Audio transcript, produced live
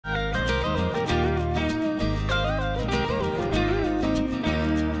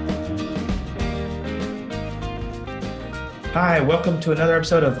Hi, welcome to another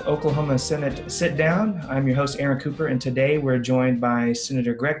episode of Oklahoma Senate Sit Down. I'm your host, Aaron Cooper, and today we're joined by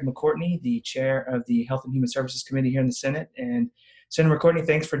Senator Greg McCortney, the chair of the Health and Human Services Committee here in the Senate. And Senator McCortney,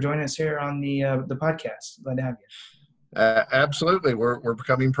 thanks for joining us here on the podcast. Glad to have you. Absolutely. We're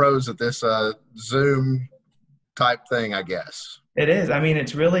becoming pros at this Zoom type thing, I guess. It is. I mean,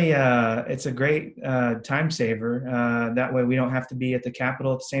 it's really it's a great time saver. That way we don't have to be at the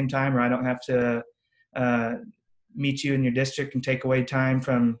Capitol at the same time, or I don't have to meet you in your district and take away time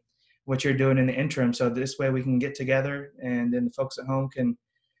from what you're doing in the interim. So this way we can get together, and then the folks at home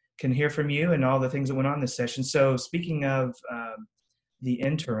can hear from you and all the things that went on this session. So speaking of the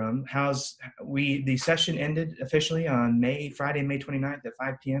interim, the session ended officially on Friday, May 29th at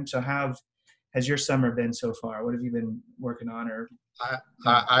 5 p.m. So has your summer been so far? What have you been working on?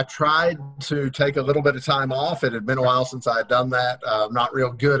 I tried to take a little bit of time off. It had been a while since I had done that. I'm not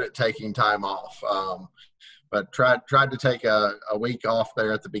real good at taking time off. But tried to take a week off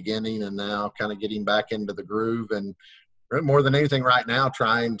there at the beginning, and now kind of getting back into the groove, and more than anything right now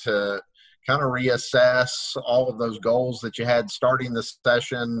trying to kind of reassess all of those goals that you had starting the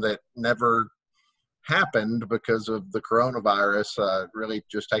session that never happened because of the coronavirus. Really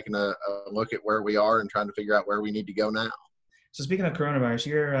just taking a look at where we are and trying to figure out where we need to go now. So speaking of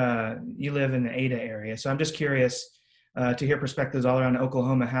coronavirus, you live in the Ada area, so I'm just curious to hear perspectives all around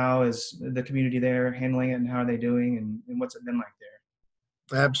Oklahoma. How is the community there handling it, and how are they doing, and what's it been like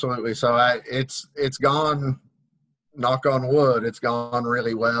there? Absolutely. So it's gone, knock on wood, it's gone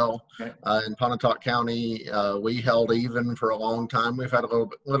really well. Okay. In Pontotoc County, we held even for a long time. We've had a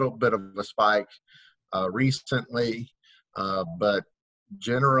little bit of a spike recently, but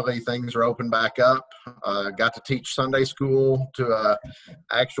generally things are open back up. Got to teach Sunday school to a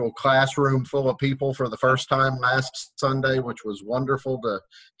actual classroom full of people for the first time last Sunday, which was wonderful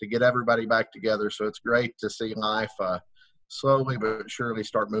to get everybody back together. So it's great to see life slowly but surely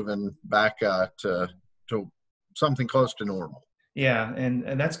start moving back to something close to normal. Yeah,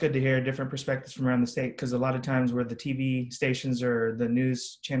 and that's good to hear different perspectives from around the state, because a lot of times where the TV stations or the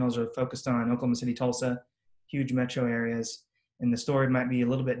news channels are focused on Oklahoma City, Tulsa, huge metro areas, and the story might be a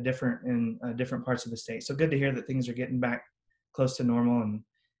little bit different in different parts of the state. So good to hear that things are getting back close to normal and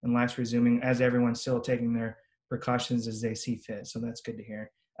life's resuming as everyone's still taking their precautions as they see fit. So that's good to hear.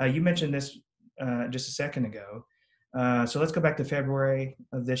 You mentioned this just a second ago. So let's go back to February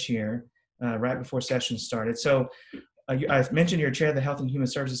of this year, right before session started. So I mentioned you're chair of the Health and Human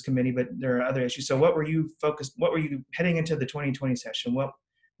Services Committee, but there are other issues. So what were you heading into the 2020 session? What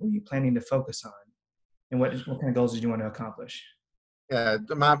were you planning to focus on? And what kind of goals did you want to accomplish? Yeah,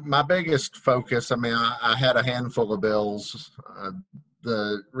 my biggest focus, I had a handful of bills.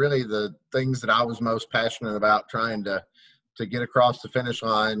 The things that I was most passionate about trying to get across the finish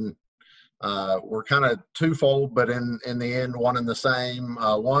line were kind of twofold, but in the end, one and the same.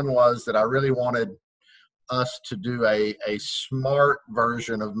 One was that I really wanted us to do a smart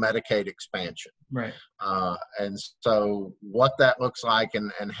version of Medicaid expansion. Right. And so what that looks like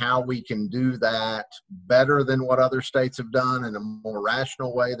and how we can do that better than what other states have done, in a more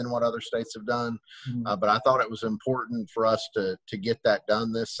rational way than what other states have done. Mm-hmm. But I thought it was important for us to get that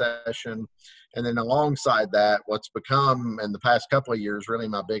done this session. And then alongside that, what's become in the past couple of years really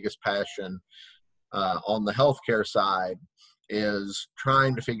my biggest passion on the healthcare side is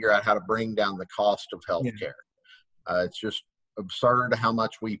trying to figure out how to bring down the cost of healthcare. Yeah. It's just absurd how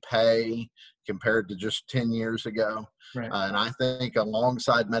much we pay compared to just 10 years ago. Right. And I think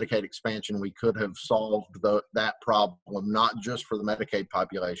alongside Medicaid expansion, we could have solved that problem, not just for the Medicaid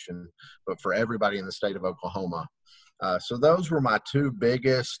population, but for everybody in the state of Oklahoma. So those were my two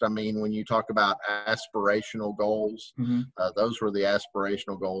biggest. When you talk about aspirational goals, mm-hmm. Those were the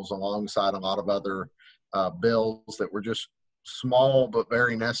aspirational goals, alongside a lot of other bills that were just small but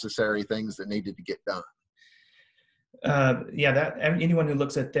very necessary things that needed to get done. That anyone who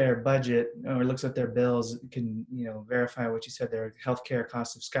looks at their budget or looks at their bills can verify what you said. Their healthcare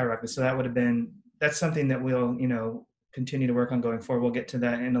costs have skyrocketed. So that's something that we'll continue to work on going forward. We'll get to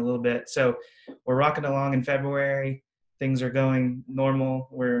that in a little bit. So we're rocking along in February. Things are going normal.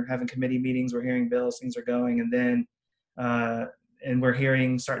 We're having committee meetings. We're hearing bills. Things are going, and then and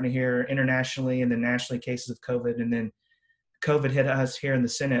we're starting to hear internationally and then nationally cases of COVID, and then COVID hit us here in the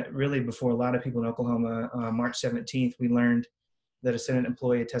Senate really before a lot of people in Oklahoma. March 17th, we learned that a Senate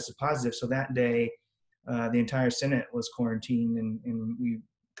employee had tested positive. So that day, the entire Senate was quarantined, and we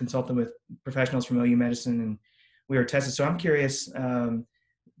consulted with professionals from OU Medicine, and we were tested. So I'm curious,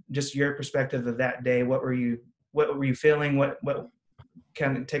 just your perspective of that day. What were you feeling? What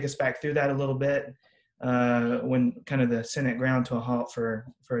kind of take us back through that a little bit when kind of the Senate ground to a halt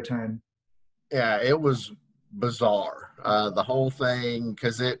for a time? Yeah, it was bizarre. The whole thing,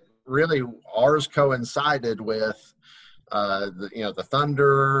 because it really, ours coincided with the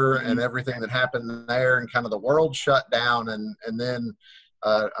thunder and everything that happened there, and kind of the world shut down, and then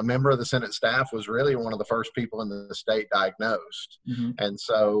a member of the Senate staff was really one of the first people in the state diagnosed. Mm-hmm. And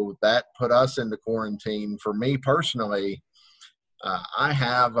so that put us into quarantine. For me personally, I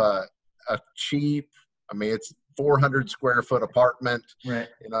have a cheap, it's 400 square foot apartment Right.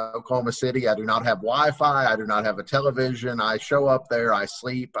 in Oklahoma City. I do not have Wi-Fi. I do not have a television. I show up there, I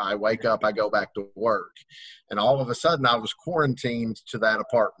sleep, I wake up, I go back to work. And all of a sudden I was quarantined to that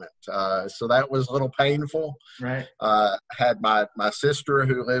apartment. So that was a little painful. Right. Had my sister,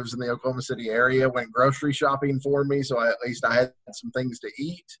 who lives in the Oklahoma City area, went grocery shopping for me. So at least I had some things to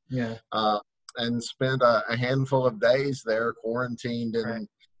eat. Yeah. And spent a handful of days there quarantined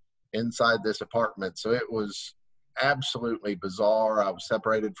inside this apartment. So it was absolutely bizarre. I was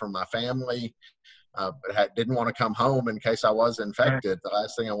separated from my family, but didn't want to come home in case I was infected. The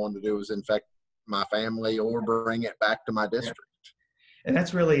last thing I wanted to do was infect my family or bring it back to my district. And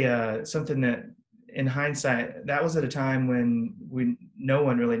that's really something that, in hindsight, that was at a time when no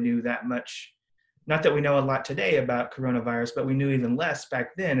one really knew that much. Not that we know a lot today about coronavirus, but we knew even less back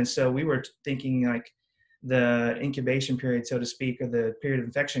then. And so we were thinking like the incubation period, so to speak, or the period of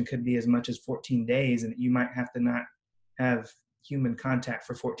infection could be as much as 14 days, and you might have to not have human contact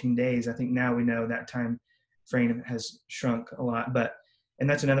for 14 days. I think now we know that time frame has shrunk a lot, and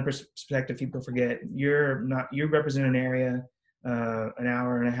that's another perspective people forget. You represent an area an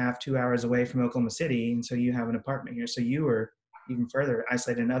hour and a half, 2 hours away from Oklahoma City, and so you have an apartment here. So you were even further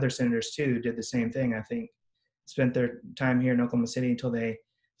isolated, and other senators too did the same thing. I think spent their time here in Oklahoma City until they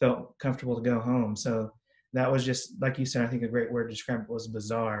felt comfortable to go home. So that was just, like you said, I think a great word to describe it was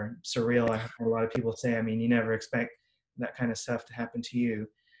bizarre, surreal. I heard a lot of people say, you never expect that kind of stuff to happen to you.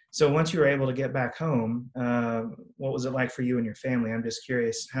 So once you were able to get back home, what was it like for you and your family? I'm just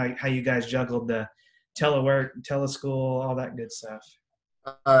curious how you guys juggled the telework, teleschool, all that good stuff.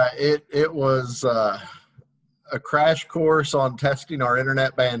 It was a crash course on testing our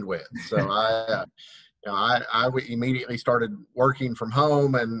internet bandwidth. So I immediately started working from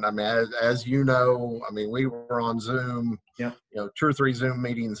home, and as you know, we were on Zoom, 2 or 3 Zoom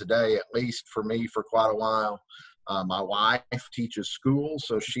meetings a day, at least for me, for quite a while. My wife teaches school,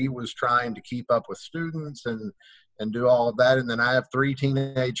 so she was trying to keep up with students and do all of that. And then I have 3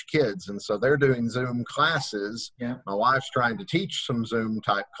 teenage kids, and so they're doing Zoom classes. Yeah. My wife's trying to teach some Zoom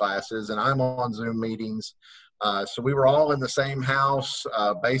type classes, and I'm on Zoom meetings. So we were all in the same house,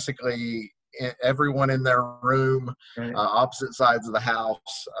 basically everyone in their room, opposite sides of the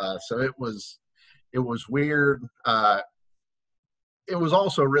house. So it was weird. It was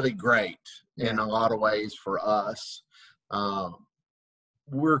also really great in a lot of ways for us.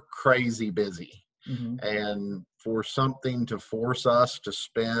 We're crazy busy. Mm-hmm. And for something to force us to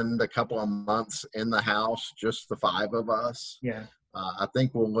spend a couple of months in the house, just the 5 of us, I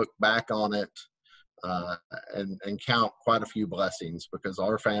think we'll look back on it and count quite a few blessings, because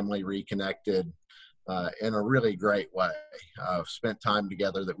our family reconnected in a really great way. Spent time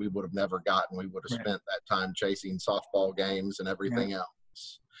together that we would have never gotten. We would have spent that time chasing softball games and everything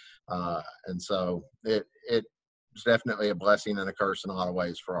else. And so it was definitely a blessing and a curse in a lot of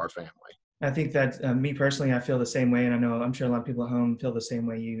ways for our family. I think that me personally, I feel the same way, and I'm sure a lot of people at home feel the same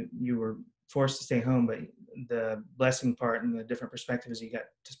way. You were forced to stay home, but the blessing part and the different perspectives, you got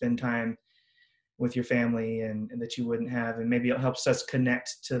to spend time with your family and that you wouldn't have, and maybe it helps us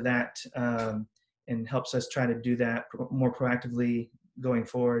connect to that and helps us try to do that more proactively going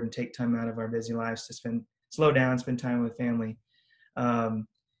forward and take time out of our busy lives to slow down, spend time with family.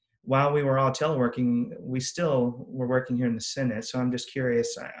 While we were all teleworking, we still were working here in the Senate. So I'm just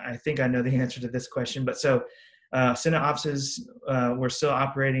curious. I think I know the answer to this question, but so Senate offices were still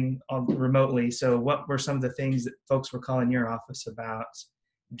operating remotely. So what were some of the things that folks were calling your office about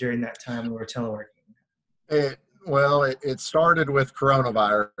during that time we were teleworking? It started with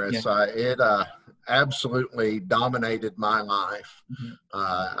coronavirus. It absolutely dominated my life. Mm-hmm.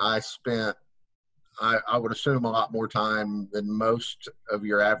 I spent, I would assume, a lot more time than most of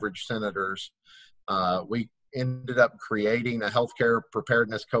your average senators. We ended up creating a healthcare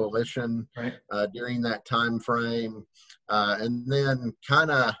preparedness coalition during that time frame. And then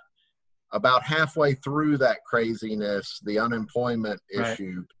kind of about halfway through that craziness, the unemployment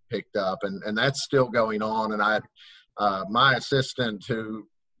issue picked up, and that's still going on. And my assistant, who,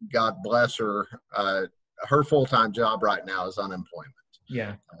 God bless her, her full-time job right now is unemployment.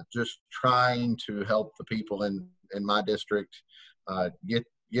 Yeah. Just trying to help the people in my district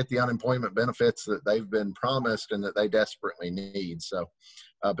get the unemployment benefits that they've been promised and that they desperately need. So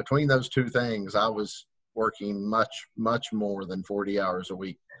between those 2 things, I was working much more than 40 hours a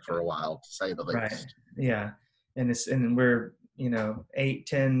week for a while, to say the Right. least. Yeah. And we're, 8,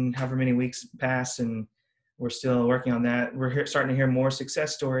 10, however many weeks pass, and we're still working on that. We're starting to hear more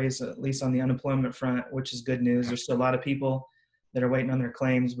success stories, at least on the unemployment front, which is good news. There's still a lot of people that are waiting on their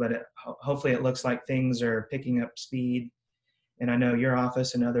claims, but hopefully it looks like things are picking up speed. And I know your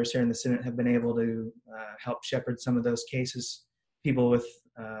office and others here in the Senate have been able to help shepherd some of those cases, people with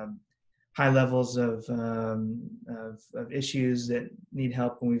high levels of issues that need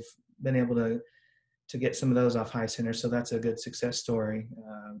help, and we've been able to get some of those off high center. So that's a good success story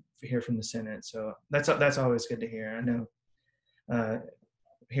to hear from the Senate. So that's always good to hear. I know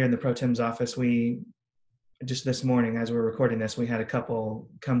here in the Pro Tem's office, we just this morning, as we're recording this, we had a couple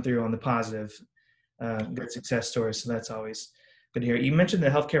come through on the positive, good success stories. So that's always good to hear. You mentioned the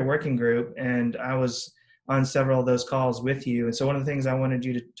healthcare working group, and I was on several of those calls with you. And so one of the things I wanted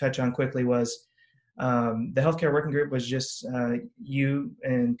you to touch on quickly was the healthcare working group was just you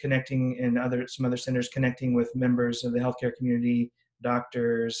and connecting, and some other centers connecting with members of the healthcare community,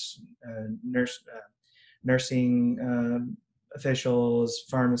 doctors, nursing officials,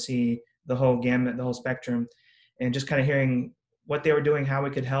 pharmacy, the whole gamut, the whole spectrum, and just kind of hearing what they were doing, how we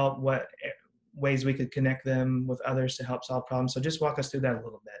could help, what ways we could connect them with others to help solve problems. So just walk us through that a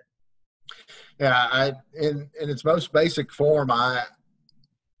little bit. Yeah, in its most basic form,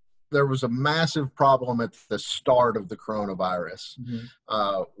 there was a massive problem at the start of the coronavirus,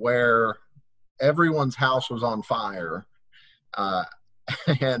 where everyone's house was on fire,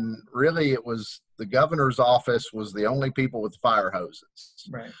 and really it was the governor's office was the only people with fire hoses.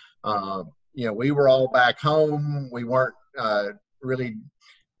 Right. We were all back home. We weren't really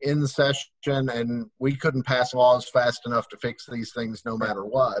in session, and we couldn't pass laws fast enough to fix these things no matter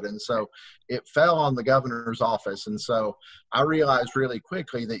what. And so it fell on the governor's office. And so I realized really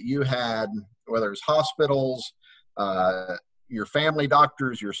quickly that you had, whether it's hospitals, your family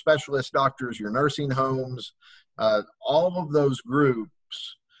doctors, your specialist doctors, your nursing homes, all of those groups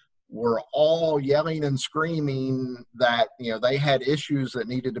were all yelling and screaming that, they had issues that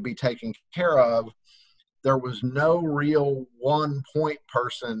needed to be taken care of. There was no real one point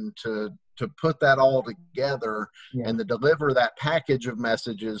person to put that all together and to deliver that package of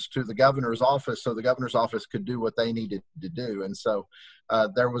messages to the governor's office so the governor's office could do what they needed to do. And so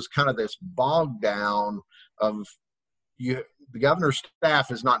there was kind of this bog down of the governor's staff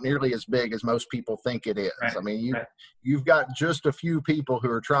is not nearly as big as most people think it is. Right. I mean, you've got just a few people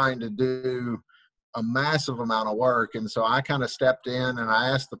who are trying to do a massive amount of work. And so I kind of stepped in and I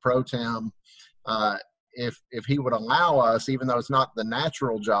asked the Pro Tem, if he would allow us, even though it's not the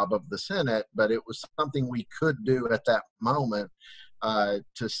natural job of the Senate, but it was something we could do at that moment,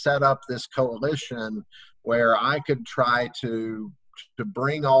 to set up this coalition where I could try to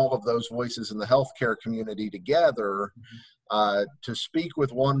bring all of those voices in the healthcare community together, to speak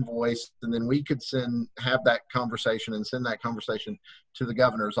with one voice, and then we could have that conversation and send that conversation to the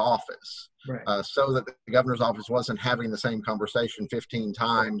governor's office, so that the governor's office wasn't having the same conversation 15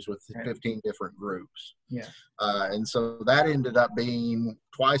 times with 15 different groups. And so that ended up being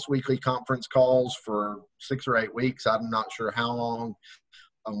twice weekly conference calls for 6 or 8 weeks. I'm not sure how long.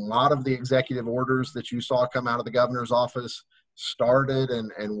 A lot of the executive orders that you saw come out of the governor's office started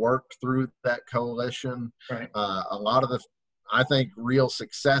and worked through that coalition. A lot of the, I think, real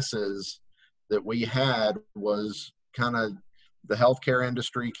successes that we had was kind of the healthcare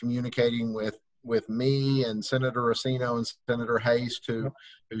industry communicating with me and Senator Racino and Senator Hayes, who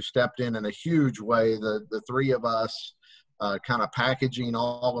stepped in a huge way. The three of us kind of packaging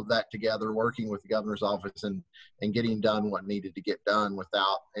all of that together, working with the governor's office and getting done what needed to get done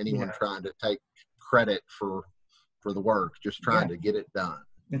without anyone trying to take credit for the work, just trying to get it done.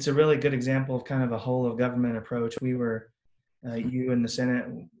 It's a really good example of kind of a whole of government approach. We were, you and the Senate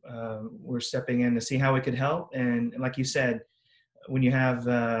were stepping in to see how we could help. And like you said, when you have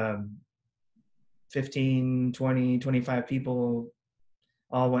 15, 20, 25 people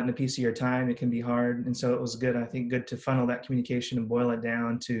all wanting a piece of your time, it can be hard. And so it was good, I think, good to funnel that communication and boil it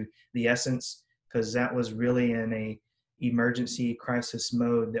down to the essence, because that was really in a emergency crisis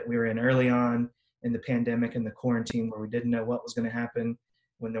mode that we were in early on in the pandemic and the quarantine, where we didn't know what was going to happen,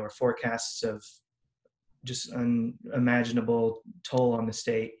 when there were forecasts of just unimaginable toll on the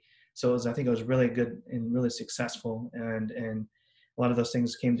state. So I think it was really good and really successful, and a lot of those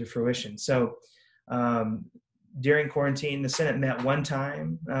things came to fruition. So during quarantine, the Senate met one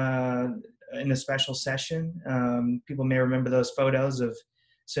time in a special session. People may remember those photos of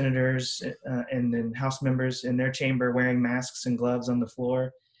senators and then House members in their chamber wearing masks and gloves on the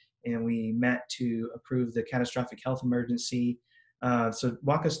floor. And we met to approve the catastrophic health emergency. So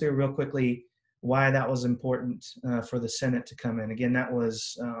walk us through real quickly why that was important for the Senate to come in. Again, that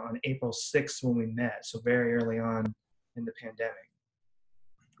was on April 6th when we met, so very early on in the pandemic.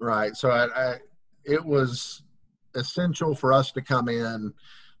 Right. So it was essential for us to come in.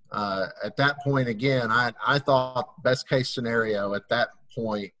 At that point, again, I thought best case scenario at that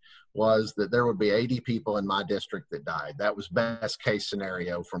point was that there would be 80 people in my district that died. That was best case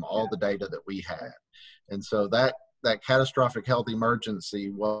scenario from all the data that we had. And so that catastrophic health emergency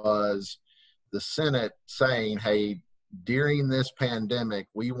was the Senate saying, hey, during this pandemic,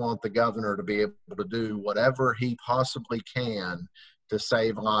 we want the governor to be able to do whatever he possibly can to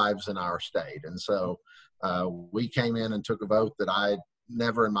save lives in our state. And so we came in and took a vote that I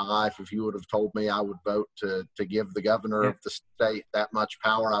never in my life, if you would have told me I would vote to give the governor of the state that much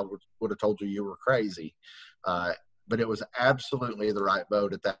power, I would have told you were crazy. But it was absolutely the right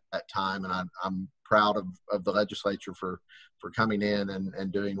vote at that time. And I'm proud of the legislature for coming in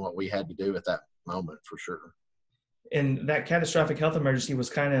and doing what we had to do at that moment, for sure. And that catastrophic health emergency was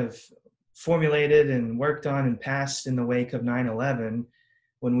kind of formulated and worked on and passed in the wake of 9/11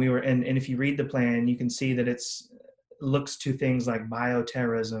 when we were, and if you read the plan, you can see that it's looks to things like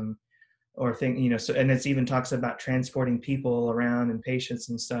bioterrorism or so, and it's even talks about transporting people around and patients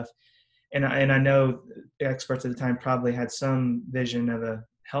and stuff. And I know experts at the time probably had some vision of a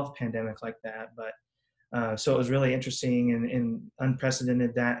health pandemic like that, but so it was really interesting and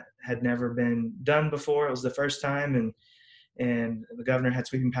unprecedented. That had never been done before. It was the first time, and the governor had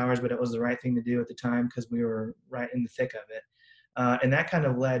sweeping powers, but it was the right thing to do at the time because we were right in the thick of it. And that kind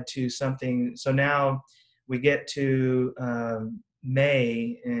of led to something. So now we get to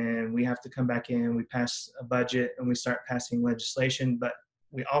May, and we have to come back in. We pass a budget, and we start passing legislation. But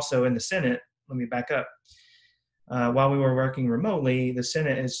we also, in the Senate, let me back up. While we were working remotely, the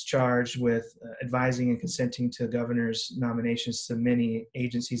Senate is charged with advising and consenting to governor's nominations to many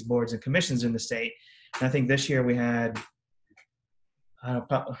agencies, boards, and commissions in the state. And I think this year we had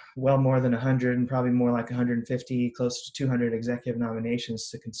well more than 100, and probably more like 150, close to 200 executive nominations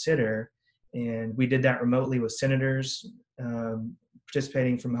to consider. And we did that remotely with senators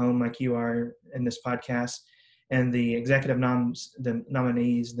participating from home like you are in this podcast, and the executive the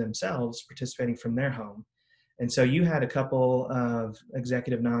nominees themselves participating from their home. And so you had a couple of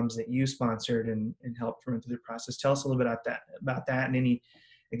executive noms that you sponsored and helped run through the process. Tell us a little bit about that and any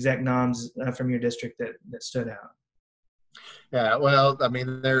exec noms from your district that stood out. Yeah, well, I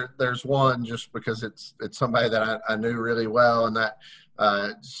mean, there's one just because it's somebody that I knew really well, and that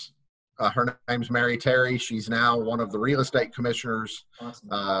her name's Mary Terry. She's now one of the real estate commissioners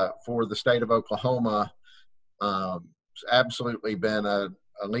for the state of Oklahoma. She's absolutely been a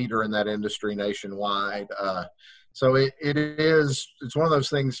leader in that industry nationwide. So it's one of those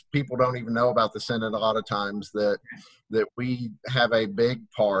things people don't even know about the Senate a lot of times, that we have a big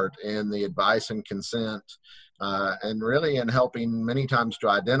part in the advice and consent and really in helping many times to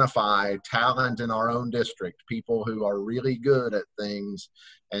identify talent in our own district, people who are really good at things,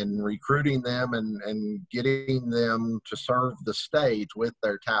 and recruiting them and getting them to serve the state with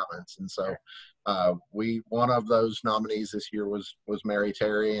their talents. And so one of those nominees this year was Mary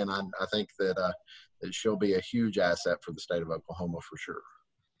Terry, and I think that she'll be a huge asset for the state of Oklahoma for sure.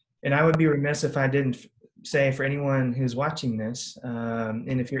 And I would be remiss if I didn't say, for anyone who's watching this,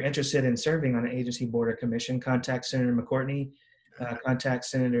 and if you're interested in serving on an agency board or commission, contact Senator McCortney, contact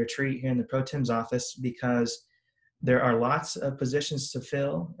Senator Treat here in the Pro Tem's office, because there are lots of positions to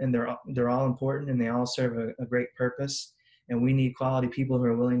fill, and they're all important, and they all serve a great purpose. And we need quality people who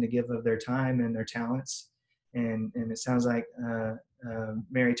are willing to give of their time and their talents. And it sounds like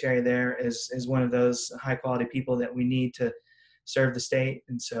Mary Terry there is one of those high quality people that we need to serve the state.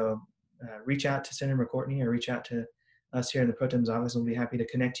 And so reach out to Senator McCortney or reach out to us here in the Pro Tem's office. We'll be happy to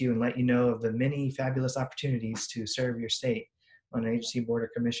connect you and let you know of the many fabulous opportunities to serve your state on an agency, board, or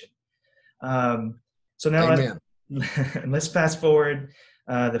commission. So now let's fast forward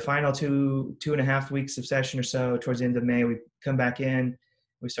the final two and a half weeks of session or so. Towards the end of May, we come back in,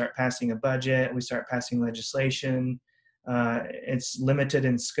 we start passing a budget, we start passing legislation. It's limited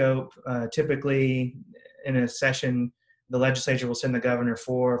in scope. Typically in a session, the legislature will send the governor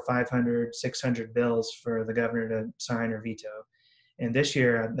 400, 500, 600 bills for the governor to sign or veto. And this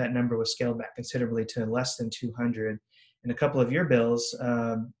year, that number was scaled back considerably to less than 200. And a couple of your bills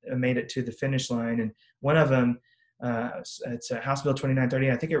made it to the finish line. And one of them, it's House Bill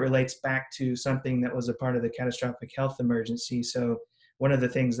 2930. I think it relates back to something that was a part of the catastrophic health emergency. So one of the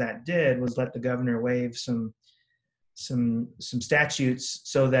things that did was let the governor waive some statutes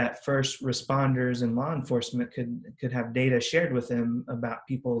so that first responders and law enforcement could have data shared with them about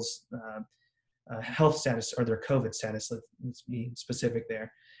people's health status or their COVID status. Let's be specific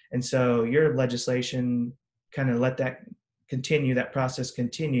there. And so your legislation kind of let that continue, that process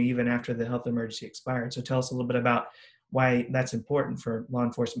continue even after the health emergency expired. So tell us a little bit about why that's important for law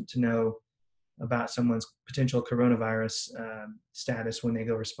enforcement to know about someone's potential coronavirus status when they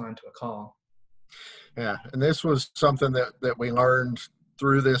go respond to a call. Yeah, and this was something that we learned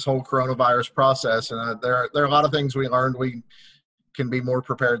through this whole coronavirus process, and there are a lot of things we learned we can be more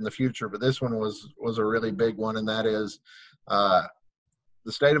prepared in the future, but this one was a really big one, and that is the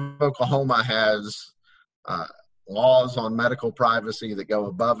state of Oklahoma has laws on medical privacy that go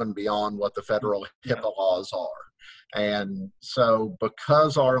above and beyond what the federal HIPAA laws are. And so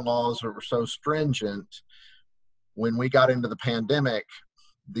because our laws were so stringent, when we got into the pandemic,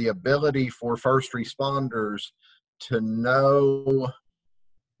 the ability for first responders to know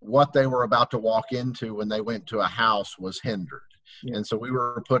what they were about to walk into when they went to a house was hindered. Yeah. And so we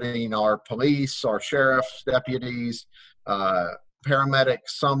were putting our police, our sheriffs, deputies, paramedics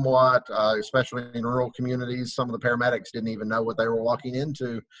somewhat, especially in rural communities. Some of the paramedics didn't even know what they were walking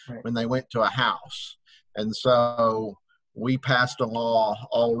into when they went to a house. And so we passed a law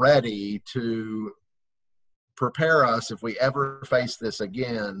already to prepare us if we ever face this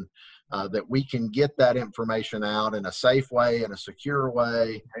again, that we can get that information out in a safe way, in a secure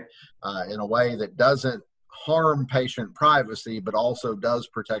way, in a way that doesn't harm patient privacy, but also does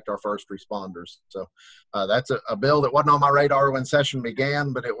protect our first responders. So that's a bill that wasn't on my radar when session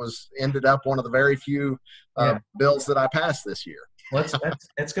began, but it ended up one of the very few bills that I passed this year. Well,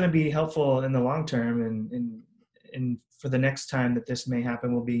 that's going to be helpful in the long term, and for the next time that this may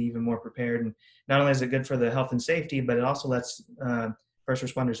happen, we'll be even more prepared. And not only is it good for the health and safety, but it also lets first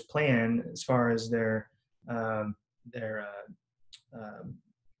responders plan as far as their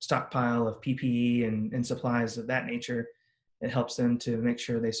stockpile of PPE and supplies of that nature. It helps them to make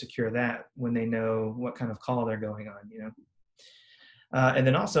sure they secure that when they know what kind of call they're going on, you know. And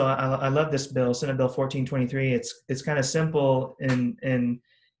then also, I love this bill, Senate Bill 1423. It's kind of simple in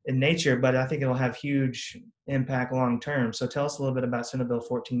nature, but I think it'll have huge impact long term. So tell us a little bit about Senate Bill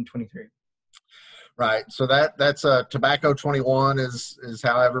 1423. Right. So that's Tobacco 21 is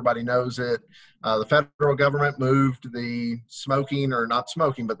how everybody knows it. The federal government moved the smoking, or not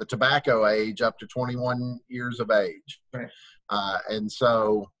smoking, but the tobacco age up to 21 years of age. Right. And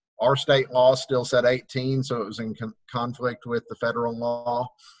so our state law still said 18, so it was in conflict with the federal law.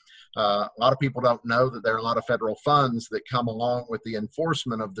 A lot of people don't know that there are a lot of federal funds that come along with the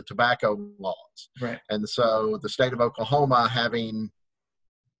enforcement of the tobacco laws. Right. And so the state of Oklahoma having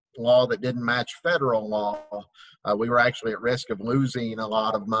law that didn't match federal law, we were actually at risk of losing a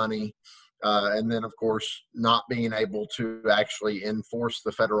lot of money. And then, of course, not being able to actually enforce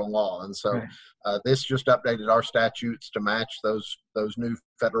the federal law. And so this just updated our statutes to match those new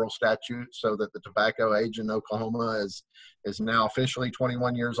federal statutes, so that the tobacco age in Oklahoma is now officially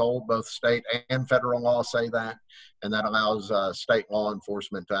 21 years old. Both state and federal law say that. And that allows state law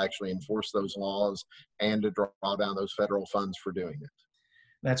enforcement to actually enforce those laws and to draw down those federal funds for doing it.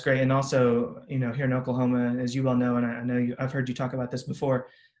 That's great. And also, you know, here in Oklahoma, as you well know, and I know I've heard you talk about this before,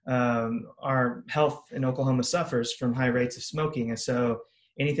 our health in Oklahoma suffers from high rates of smoking. And so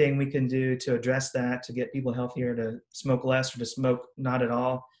anything we can do to address that, to get people healthier, to smoke less or to smoke not at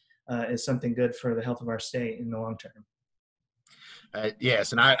all, is something good for the health of our state in the long term.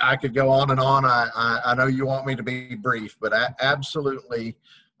 Yes, and I could go on and on. I know you want me to be brief, but absolutely,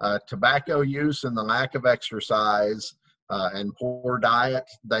 tobacco use and the lack of exercise and poor diet,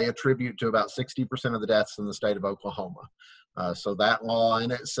 they attribute to about 60% of the deaths in the state of Oklahoma. So that law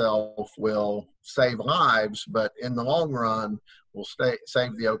in itself will save lives, but in the long run will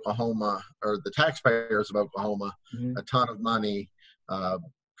save the Oklahoma, or the taxpayers of Oklahoma, a ton of money,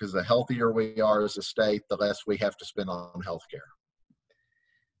 because the healthier we are as a state, the less we have to spend on healthcare.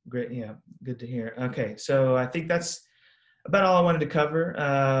 Great. Yeah. Good to hear. Okay. So I think that's about all I wanted to cover.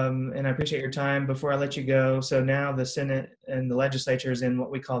 And I appreciate your time. Before I let you go, so now the Senate and the legislature is in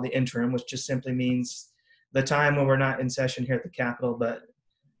what we call the interim, which just simply means the time when we're not in session here at the Capitol, but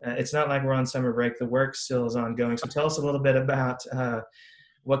it's not like we're on summer break. The work still is ongoing. So tell us a little bit about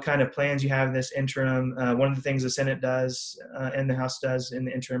what kind of plans you have in this interim. One of the things the Senate does and the House does in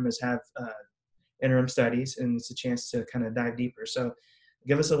the interim is have interim studies, and it's a chance to kind of dive deeper. So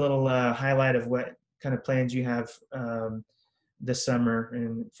give us a little highlight of what kind of plans you have this summer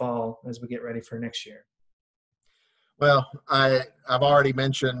and fall as we get ready for next year. Well, I've already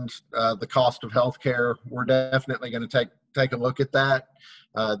mentioned the cost of healthcare. We're definitely going to take a look at that.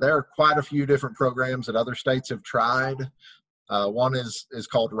 There are quite a few different programs that other states have tried. One is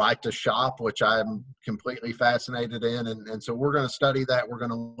called Right to Shop, which I'm completely fascinated in. And so we're going to study that. We're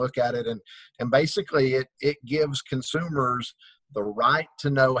going to look at it. And basically it gives consumers the right to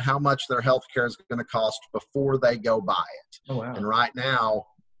know how much their health care is going to cost before they go buy it. Oh, wow. And right now,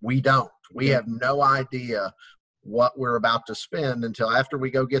 we don't. We have no idea what we're about to spend until after we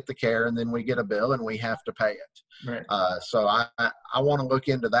go get the care, and then we get a bill and we have to pay it. Right. So I want to look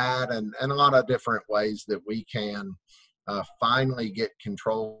into that and a lot of different ways that we can finally get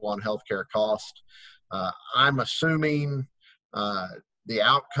control on healthcare cost. I'm assuming the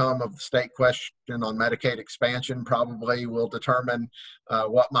outcome of the state question on Medicaid expansion probably will determine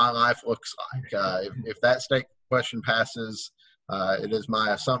what my life looks like. If that state question passes, it is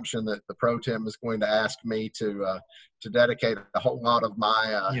my assumption that the pro tem is going to ask me to dedicate a whole lot of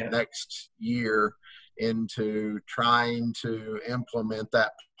my next year into trying to implement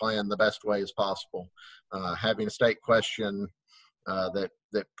that plan the best way as possible. Having a state question that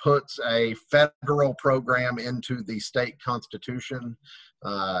puts a federal program into the state constitution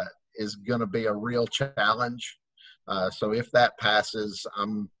is going to be a real challenge. So if that passes,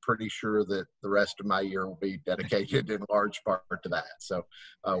 I'm pretty sure that the rest of my year will be dedicated in large part to that. So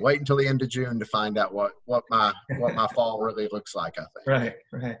wait until the end of June to find out what my fall really looks like, I think.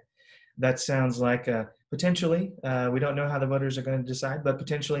 Right. That sounds like potentially, we don't know how the voters are going to decide, but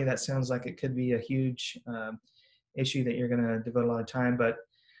potentially that sounds like it could be a huge issue that you're going to devote a lot of time. But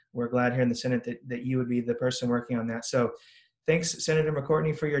we're glad here in the Senate that you would be the person working on that. So thanks, Senator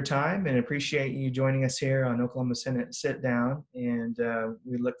McCortney, for your time, and appreciate you joining us here on Oklahoma Senate Sit Down. And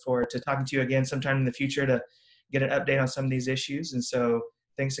we look forward to talking to you again sometime in the future to get an update on some of these issues. And so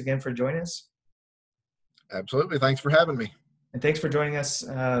thanks again for joining us. Absolutely. Thanks for having me. And thanks for joining us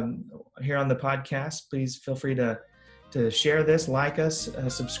here on the podcast. Please feel free to share this, like us,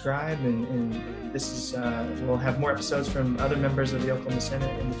 subscribe, and this is we'll have more episodes from other members of the Oklahoma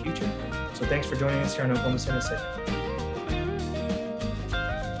Senate in the future. So thanks for joining us here on Oklahoma Senate Sit.